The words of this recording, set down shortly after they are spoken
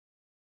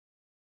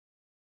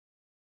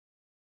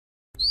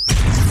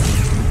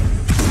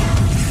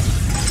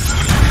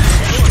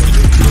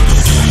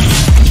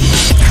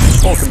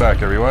Welcome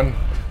back, everyone.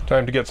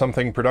 Time to get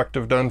something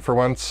productive done for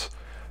once.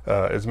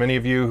 As many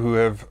of you who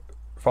have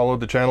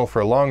followed the channel for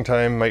a long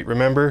time might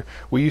remember,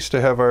 we used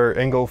to have our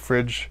Engel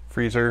fridge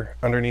freezer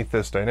underneath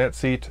this dinette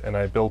seat, and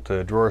I built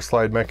a drawer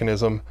slide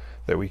mechanism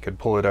that we could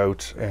pull it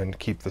out and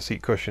keep the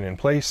seat cushion in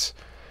place.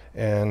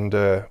 And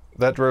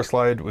that drawer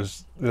slide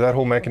that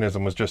whole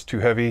mechanism was just too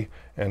heavy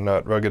and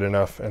not rugged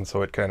enough, and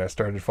so it kind of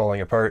started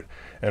falling apart,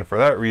 and for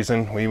that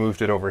reason we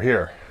moved it over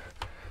here.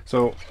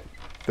 So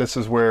this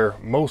is where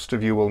most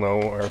of you will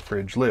know our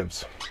fridge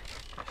lives.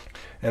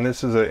 And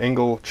this is an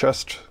Engel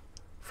chest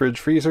fridge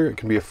freezer. It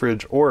can be a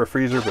fridge or a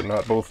freezer, but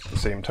not both at the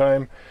same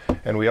time.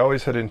 And we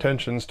always had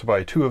intentions to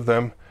buy two of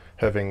them,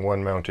 having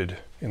one mounted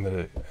in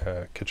the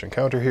kitchen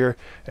counter here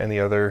and the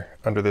other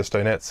under this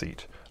dinette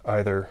seat,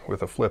 either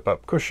with a flip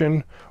up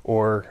cushion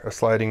or a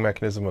sliding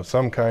mechanism of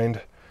some kind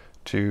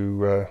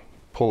to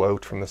pull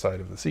out from the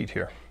side of the seat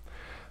here.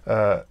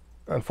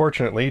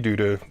 Unfortunately, due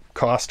to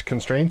cost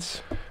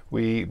constraints,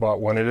 we bought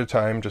one at a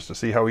time just to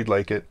see how we'd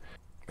like it.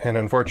 And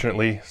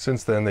unfortunately,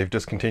 since then, they've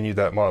discontinued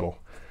that model.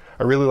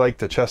 I really like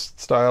the chest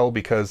style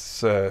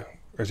because,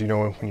 as you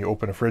know, when you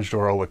open a fridge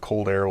door, all the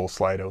cold air will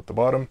slide out the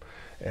bottom.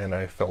 And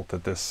I felt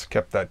that this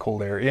kept that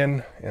cold air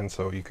in, and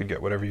so you could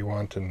get whatever you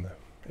want, and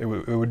it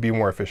would be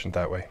more efficient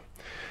that way.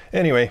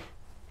 Anyway,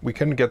 we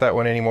couldn't get that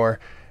one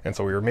anymore, and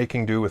so we were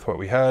making do with what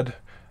we had.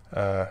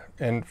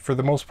 And for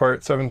the most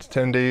part, 7 to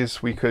 10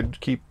 days, we could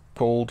keep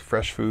cold,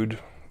 fresh food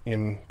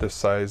in this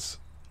size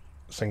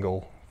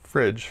single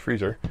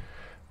freezer.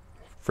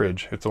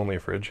 Fridge, it's only a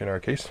fridge in our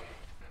case.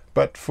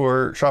 But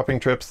for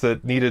shopping trips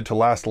that needed to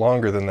last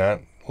longer than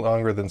that,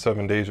 longer than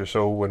 7 days or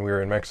so, when we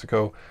were in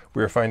Mexico,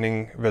 we were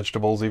finding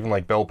vegetables, even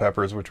like bell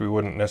peppers, which we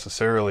wouldn't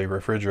necessarily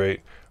refrigerate,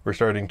 were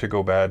starting to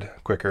go bad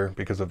quicker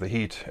because of the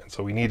heat. And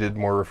so we needed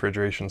more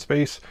refrigeration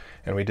space,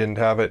 and we didn't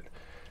have it.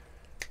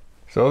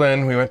 So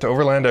then we went to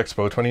Overland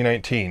Expo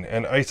 2019,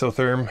 and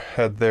Isotherm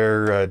had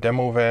their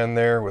demo van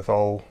there with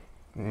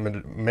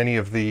many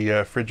of the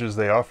fridges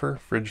they offer,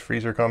 fridge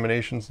freezer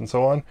combinations and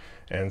so on.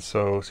 And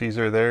so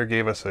Caesar there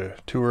gave us a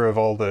tour of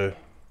all the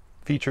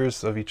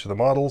features of each of the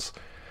models,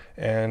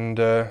 and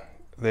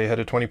they had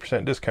a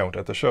 20% discount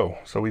at the show.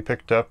 So we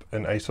picked up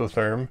an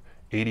Isotherm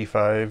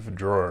 85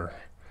 drawer,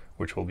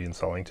 which we'll be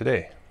installing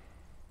today.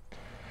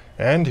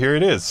 And here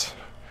it is.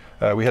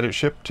 We had it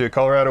shipped to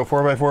Colorado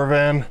 4x4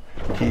 van.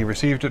 He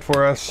received it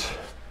for us,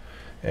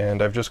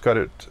 and I've just got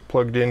it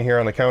plugged in here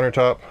on the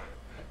countertop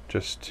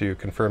just to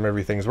confirm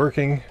everything's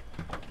working.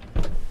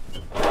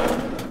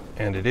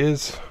 And it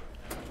is.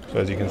 So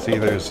as you can see,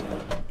 there's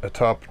a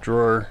top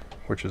drawer,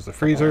 which is the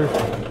freezer,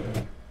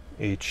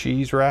 a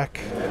cheese rack,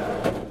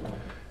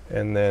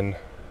 and then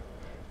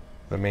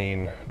the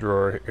main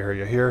drawer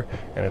area here.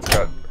 And it's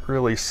got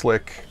really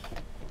slick,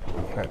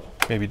 I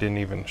maybe didn't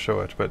even show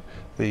it, but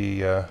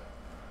the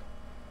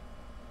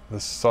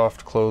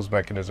soft close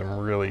mechanism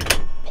really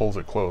pulls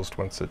it closed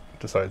once it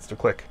decides to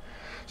click.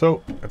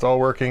 So it's all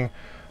working.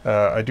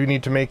 I do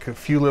need to make a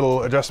few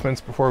little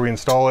adjustments before we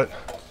install it.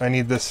 I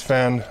need this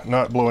fan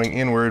not blowing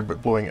inward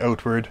but blowing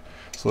outward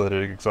so that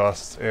it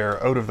exhausts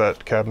air out of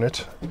that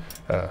cabinet.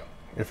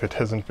 If it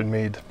hasn't been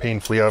made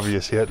painfully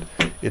obvious yet,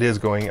 it is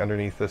going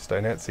underneath this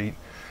dinette seat.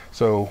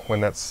 So when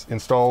that's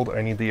installed,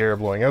 I need the air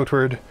blowing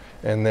outward,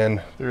 and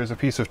then there is a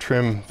piece of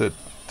trim that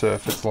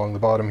fits along the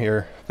bottom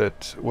here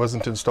that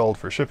wasn't installed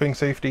for shipping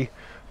safety,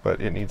 but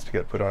it needs to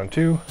get put on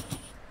too.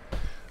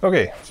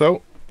 Okay,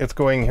 so it's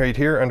going right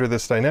here under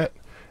this dinette,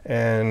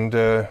 and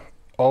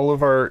all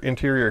of our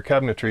interior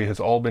cabinetry has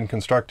all been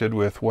constructed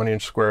with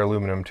 1-inch square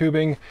aluminum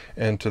tubing,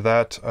 and to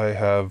that I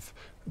have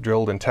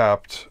drilled and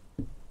tapped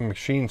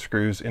machine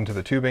screws into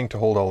the tubing to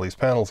hold all these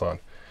panels on.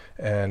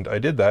 And I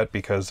did that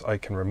because I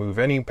can remove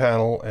any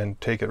panel and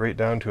take it right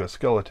down to a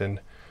skeleton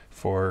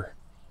for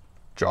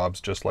jobs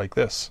just like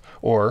this.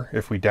 Or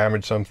if we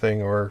damage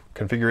something or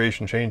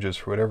configuration changes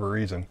for whatever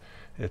reason,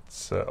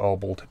 it's all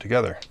bolted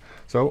together.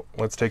 So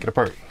let's take it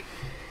apart.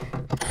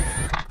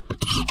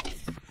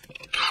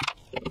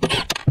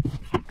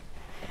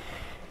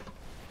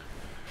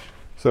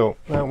 So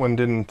that one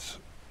didn't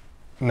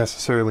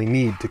necessarily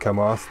need to come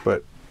off,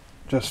 but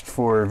just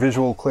for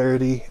visual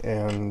clarity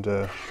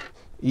and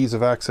ease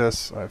of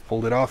access, I've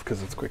pulled it off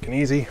because it's quick and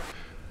easy.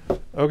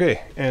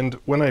 Okay, and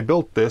when I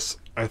built this,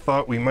 I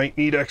thought we might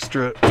need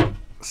extra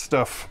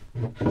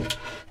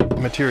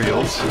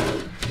materials.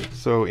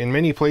 So in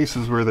many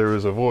places where there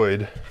was a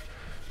void,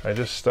 I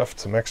just stuffed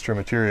some extra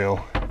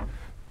material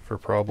for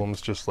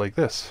problems just like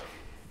this.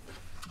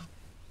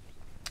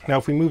 Now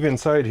if we move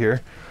inside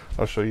here,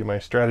 I'll show you my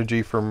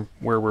strategy from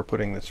where we're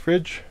putting this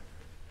fridge.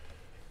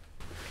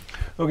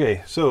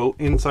 Okay, so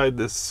inside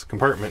this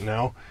compartment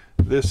now,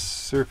 this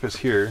surface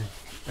here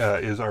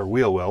is our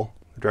wheel well,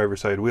 the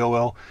driver's side wheel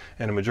well,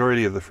 and a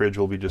majority of the fridge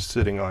will be just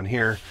sitting on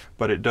here,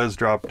 but it does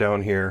drop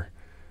down here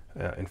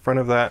in front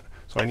of that.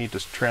 So I need to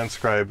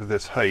transcribe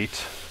this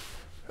height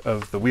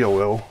of the wheel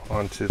well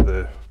onto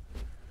the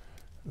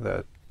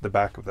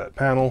back of that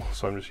panel.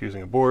 So I'm just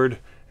using a board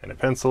and a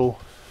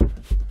pencil.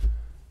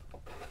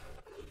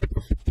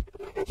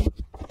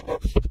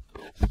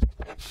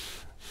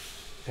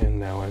 And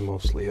now I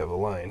mostly have a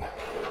line.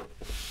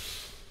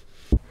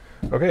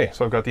 Okay,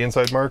 so I've got the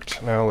inside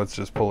marked. Now let's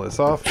just pull this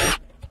off.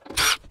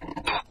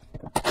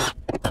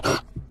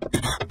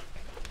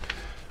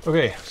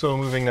 Okay, so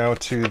moving now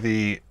to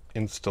the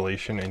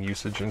installation and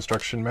usage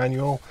instruction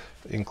manual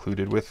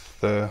included with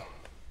the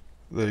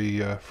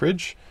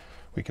fridge.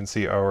 We can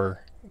see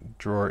our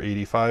Drawer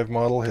 85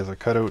 model has a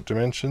cutout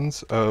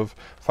dimensions of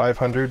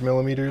 500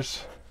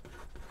 millimeters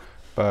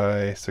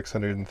by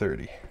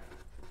 630.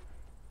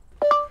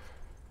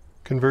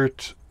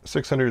 Convert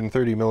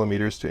 630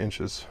 millimeters to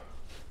inches.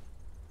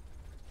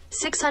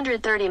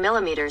 630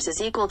 millimeters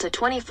is equal to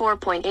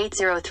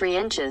 24.803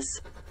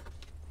 inches.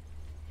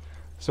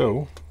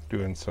 So,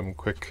 doing some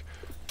quick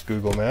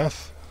Google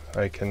math,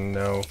 I can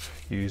now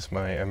use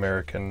my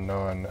American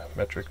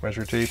non-metric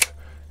measure tape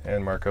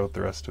and mark out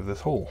the rest of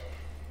this hole.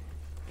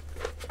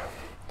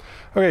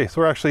 Okay,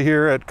 so we're actually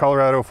here at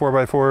Colorado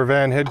 4x4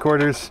 van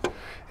headquarters,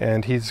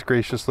 and he's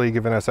graciously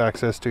given us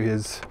access to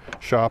his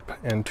shop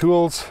and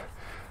tools.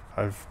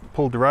 I've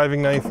pulled the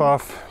riving knife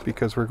off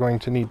because we're going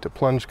to need to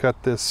plunge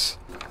cut this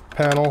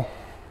panel.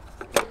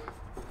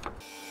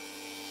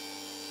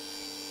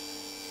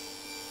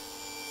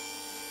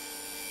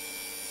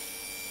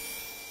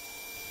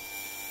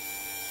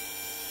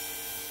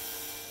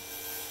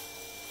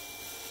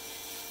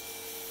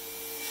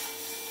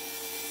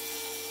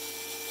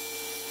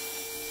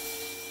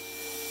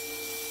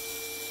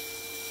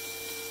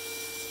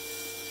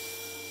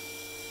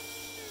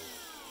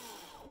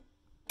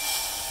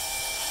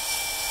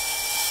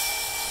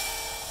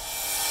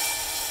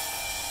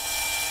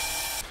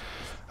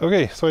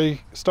 Okay, so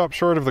I stopped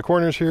short of the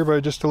corners here by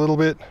just a little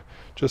bit,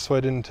 just so I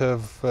didn't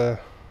have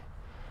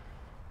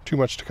too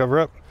much to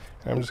cover up.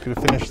 And I'm just going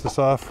to finish this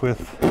off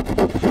with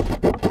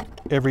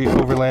every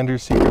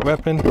Overlander's secret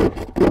weapon,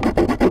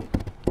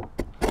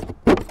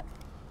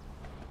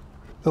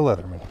 the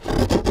Leatherman.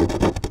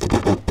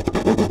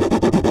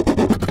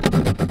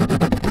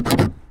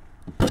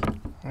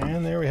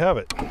 And there we have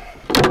it.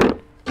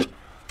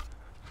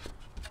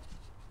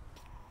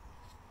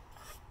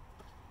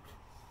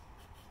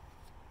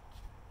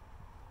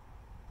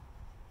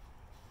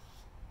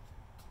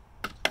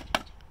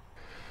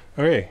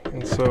 Okay,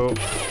 and so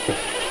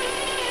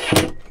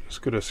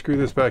just going to screw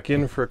this back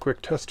in for a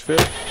quick test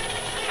fit.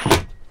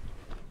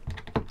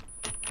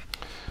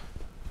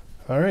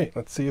 All right,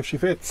 let's see if she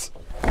fits.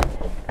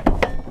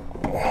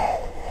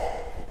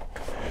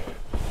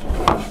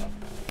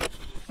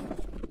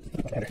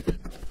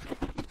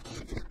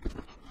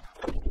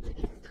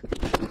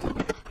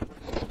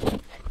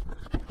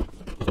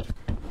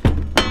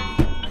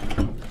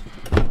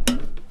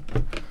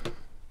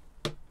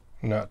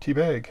 Not too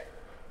big.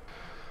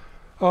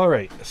 All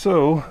right,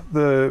 so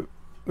the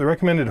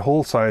recommended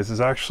hole size is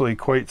actually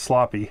quite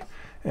sloppy,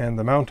 and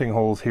the mounting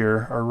holes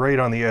here are right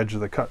on the edge of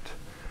the cut.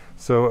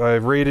 So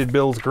I've raided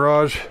Bill's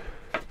garage,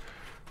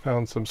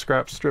 found some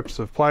scrap strips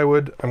of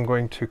plywood. I'm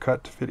going to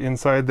cut to fit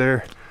inside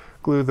there,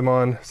 glue them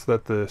on so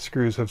that the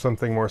screws have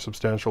something more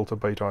substantial to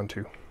bite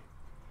onto.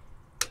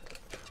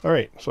 All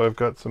right, so I've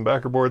got some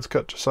backer boards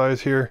cut to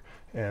size here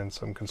and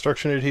some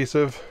construction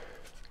adhesive.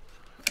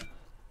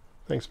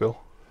 Thanks, Bill.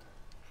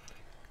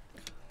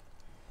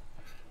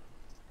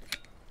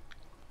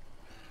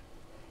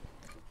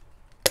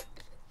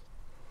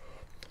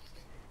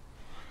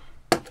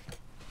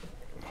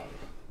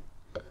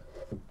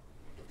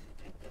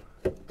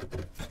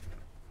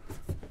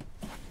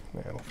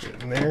 That'll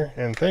fit in there,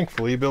 and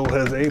thankfully Bill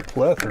has a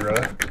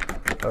plethora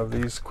of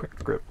these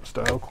quick grip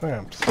style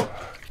clamps.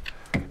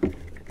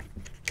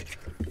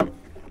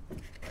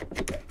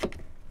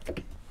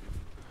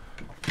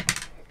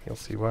 You'll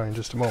see why in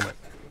just a moment.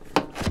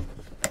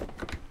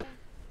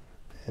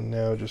 And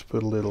now just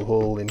put a little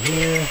hole in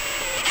here.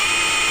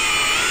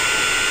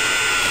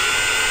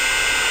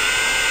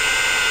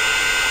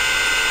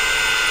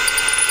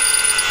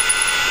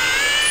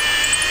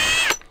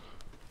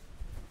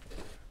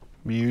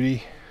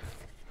 Beauty.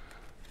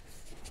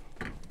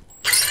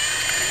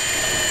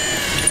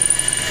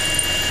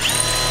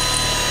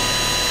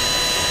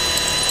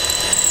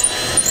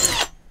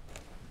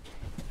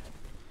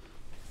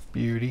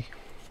 Beauty.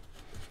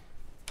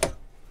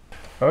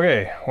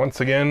 Okay, once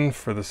again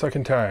for the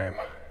second time.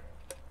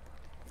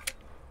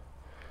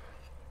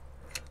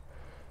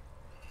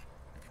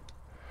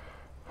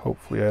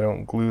 Hopefully I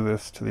don't glue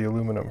this to the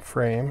aluminum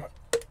frame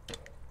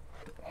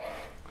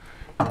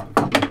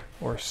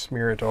or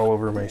smear it all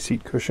over my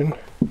seat cushion.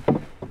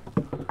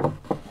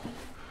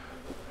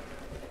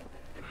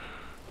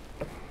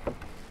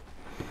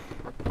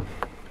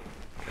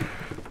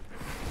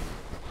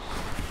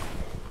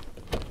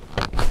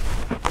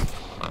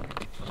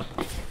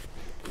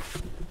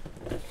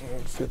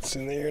 It fits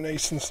in there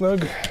nice and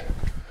snug,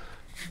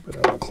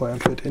 but I'll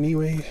clamp it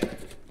anyway.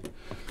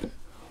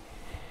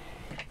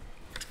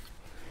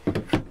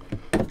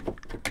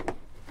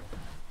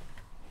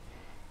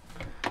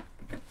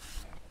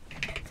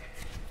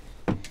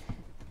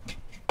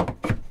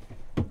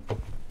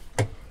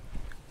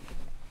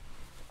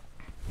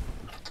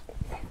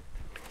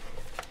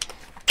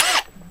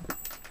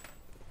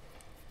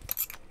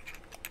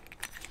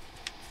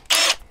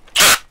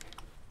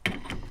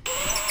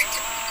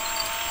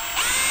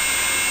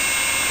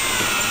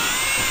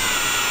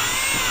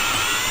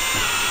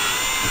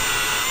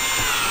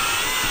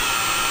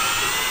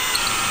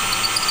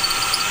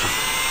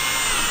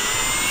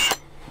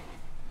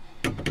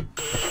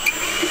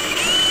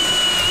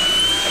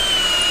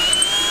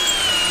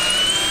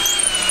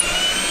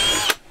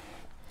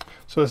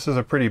 So this is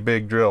a pretty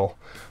big drill,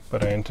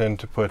 but I intend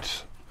to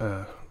put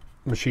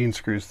machine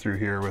screws through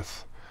here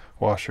with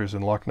washers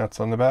and lock nuts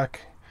on the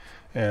back,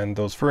 and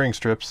those furring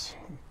strips,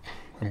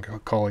 I'm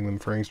calling them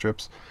furring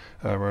strips,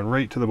 run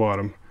right to the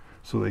bottom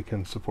so they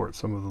can support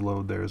some of the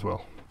load there as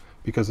well,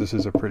 because this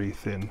is a pretty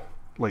thin,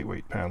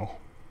 lightweight panel.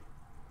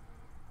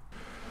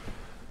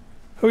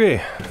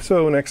 Okay,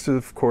 so next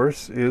of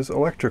course is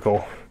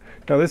electrical.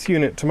 Now this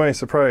unit, to my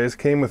surprise,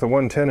 came with a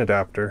 110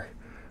 adapter.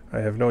 I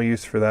have no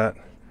use for that,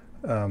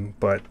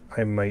 but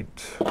I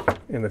might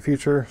in the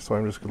future, so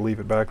I'm just going to leave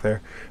it back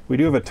there. We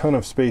do have a ton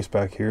of space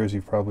back here, as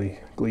you've probably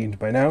gleaned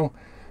by now,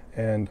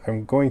 and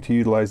I'm going to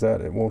utilize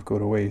that. It won't go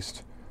to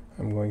waste.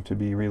 I'm going to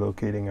be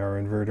relocating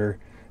our inverter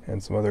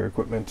and some other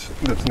equipment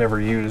that's never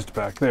used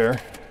back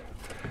there.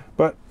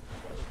 But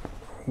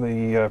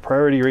the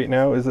priority right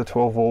now is a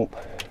 12-volt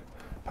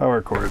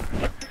power cord,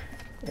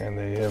 and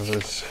they have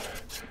this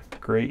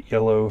great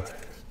yellow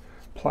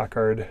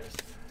placard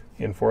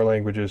in 4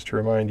 languages to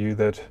remind you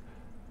that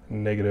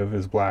negative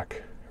is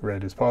black,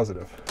 red is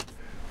positive.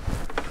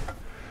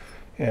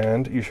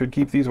 And you should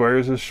keep these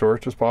wires as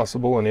short as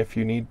possible, and if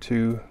you need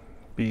to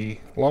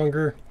be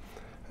longer,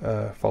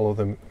 follow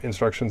the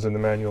instructions in the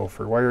manual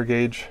for wire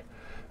gauge.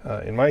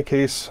 In my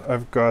case,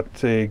 I've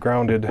got a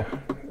grounded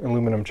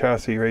aluminum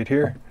chassis right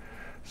here,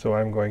 so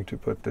I'm going to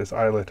put this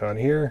eyelet on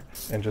here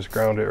and just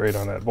ground it right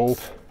on that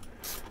bolt.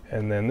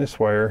 And then this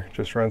wire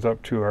just runs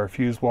up to our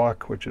fuse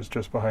block, which is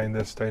just behind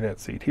this dinette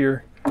seat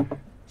here.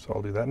 So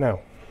I'll do that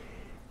now.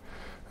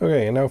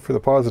 Okay, and now for the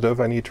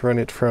positive, I need to run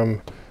it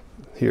from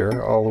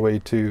here all the way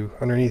to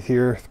underneath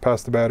here,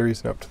 past the batteries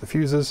and up to the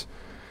fuses.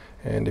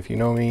 And if you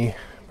know me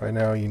by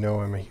now, you know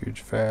I'm a huge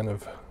fan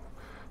of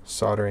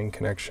soldering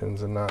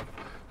connections and not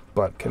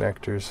butt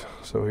connectors.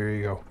 So here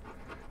you go.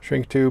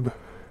 Shrink tube,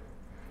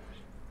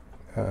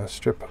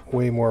 strip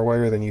way more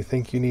wire than you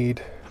think you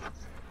need,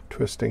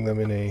 twisting them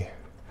in a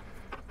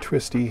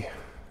twisty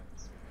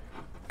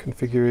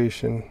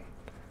configuration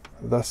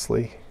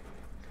thusly,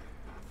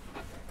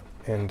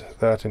 and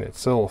that in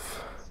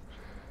itself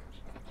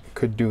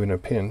could do in a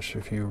pinch.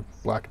 If you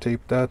black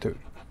taped that, it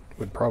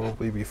would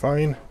probably be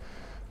fine,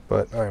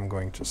 but I'm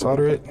going to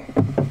solder it.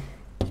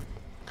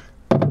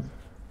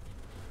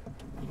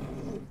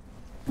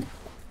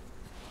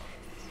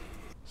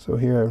 So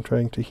here I'm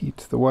trying to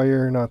heat the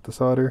wire, not the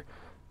solder.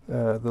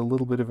 The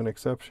little bit of an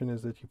exception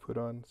is that you put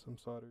on some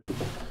solder.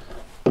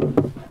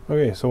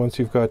 Okay, so once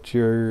you've got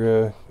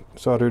your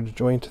soldered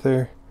joint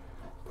there,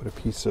 put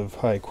a piece of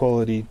high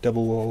quality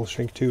double wall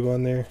shrink tube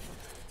on there.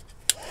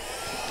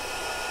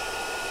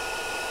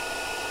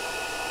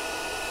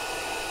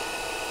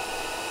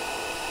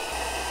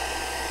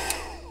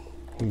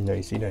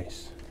 Nicey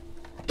nice.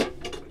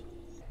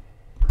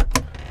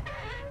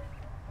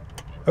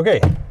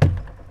 Okay,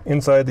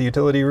 inside the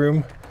utility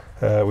room,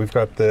 we've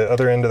got the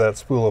other end of that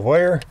spool of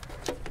wire,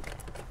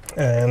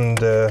 and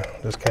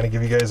just kind of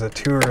give you guys a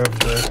tour of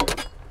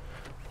the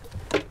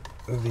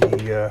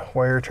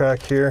wire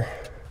track here.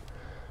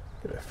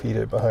 Gonna feed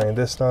it behind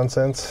this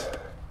nonsense.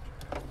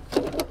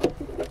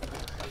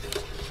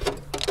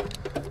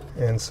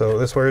 And so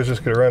this wire is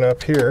just going to run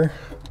up here,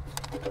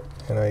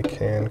 and I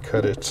can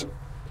cut it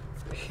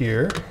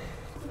here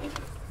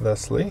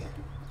thusly,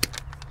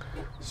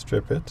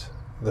 strip it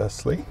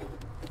thusly,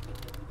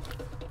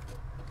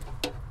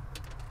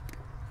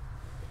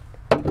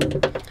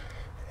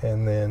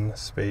 and then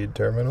spade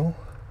terminal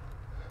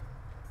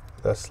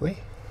thusly.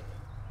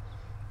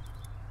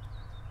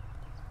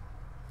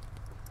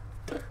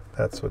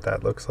 That's what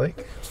that looks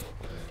like.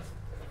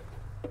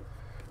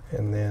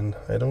 And then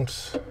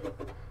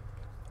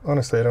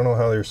honestly, I don't know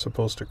how they're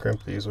supposed to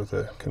crimp these with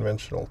a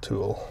conventional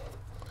tool.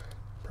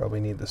 Probably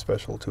need the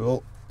special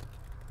tool.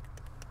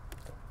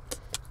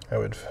 I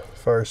would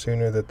far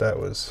sooner that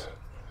was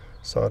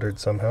soldered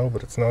somehow,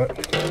 but it's not.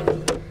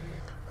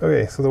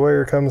 Okay, so the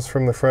wire comes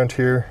from the front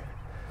here.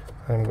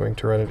 I'm going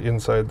to run it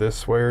inside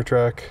this wire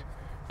track.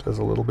 It does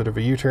a little bit of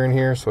a U-turn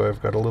here, so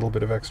I've got a little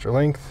bit of extra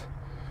length,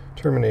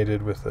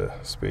 terminated with a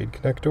spade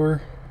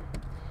connector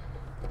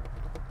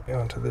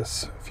onto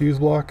this fuse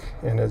block.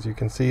 And as you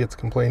can see, it's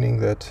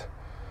complaining that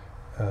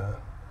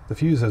the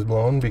fuse has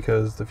blown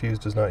because the fuse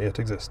does not yet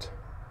exist.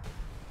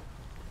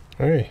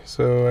 Okay,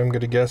 so I'm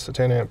going to guess a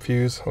 10 amp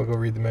fuse. I'll go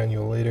read the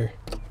manual later.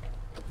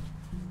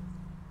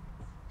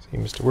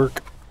 Seems to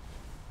work.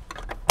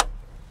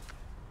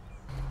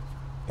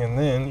 And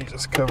then you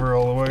just cover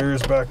all the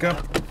wires back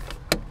up.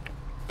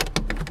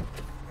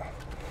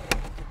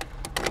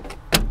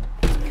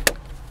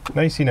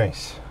 Nicey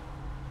nice.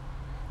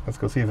 Let's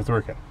go see if it's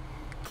working.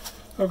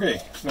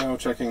 Okay, now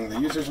checking the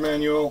user's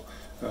manual.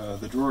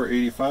 The drawer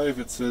 85,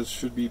 it says,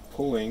 should be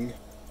pulling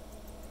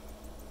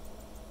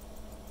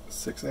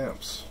 6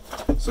 amps.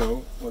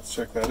 So let's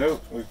check that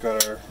out. We've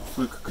got our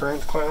fluke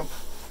current clamp,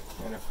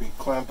 and if we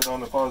clamp it on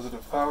the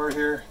positive power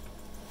here,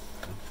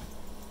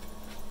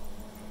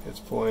 it's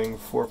pulling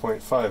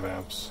 4.5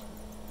 amps.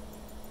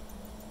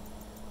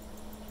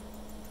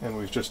 And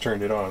we've just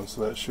turned it on,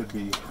 so that should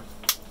be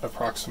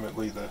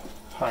approximately the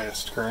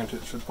highest current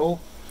it should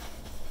pull.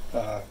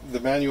 The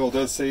manual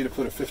does say to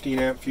put a 15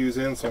 amp fuse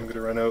in, so I'm going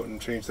to run out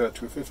and change that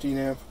to a 15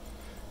 amp,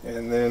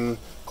 and then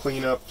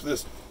clean up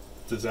this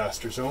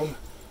disaster zone,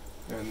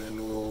 and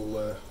then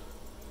we'll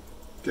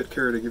get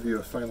Kara to give you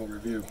a final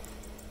review.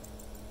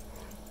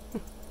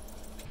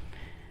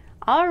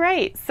 All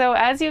right, so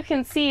as you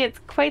can see, it's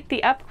quite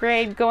the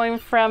upgrade going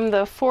from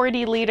the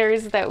 40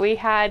 liters that we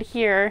had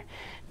here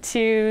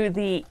to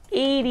the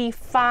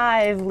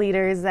 85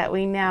 liters that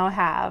we now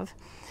have.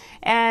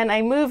 And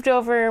I moved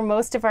over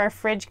most of our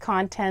fridge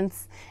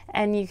contents,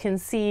 and you can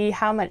see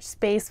how much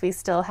space we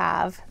still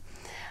have.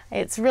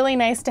 It's really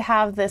nice to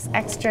have this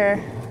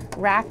extra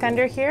rack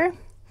under here.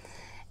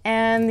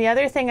 And the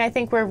other thing I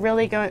think we're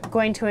really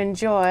going to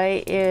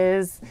enjoy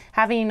is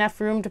having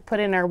enough room to put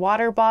in our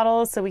water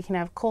bottles so we can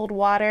have cold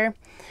water.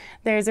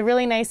 There's a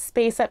really nice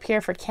space up here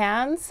for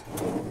cans.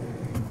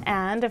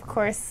 And of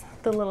course,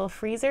 the little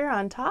freezer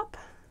on top.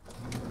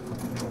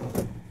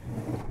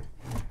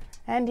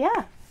 And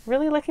yeah,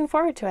 really looking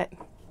forward to it.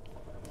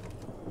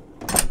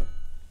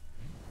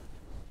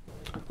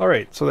 All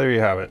right, so there you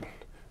have it.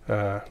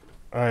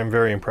 I'm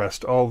very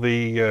impressed. All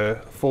the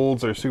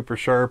folds are super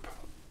sharp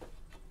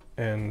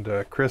and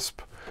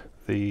crisp.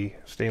 The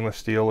stainless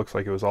steel looks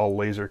like it was all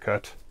laser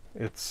cut.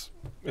 It's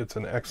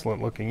an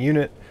excellent looking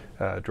unit.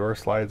 Drawer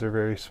slides are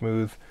very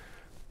smooth.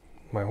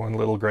 My one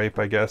little gripe,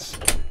 I guess,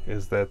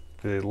 is that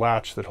the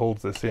latch that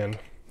holds this in,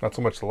 not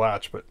so much the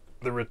latch, but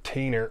the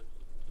retainer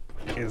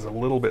is a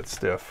little bit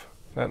stiff.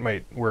 That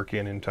might work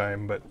in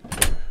time, but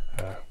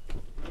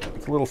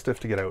it's a little stiff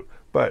to get out.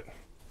 But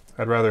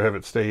I'd rather have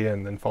it stay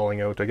in than falling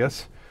out, I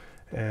guess.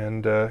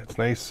 And it's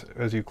nice,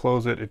 as you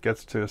close it, it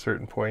gets to a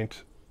certain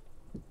point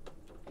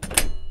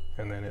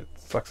and then it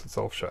sucks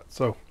itself shut.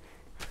 So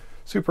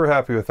super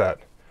happy with that.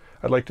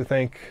 I'd like to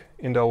thank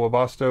Indel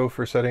Wabasto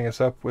for setting us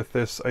up with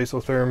this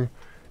Isotherm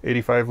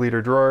 85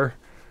 liter drawer.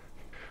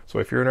 So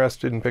if you're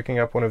interested in picking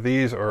up one of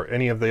these or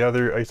any of the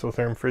other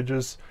Isotherm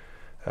fridges,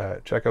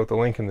 check out the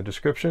link in the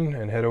description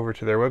and head over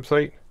to their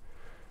website.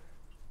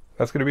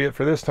 That's going to be it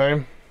for this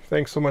time.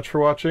 Thanks so much for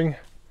watching.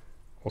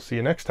 We'll see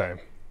you next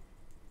time.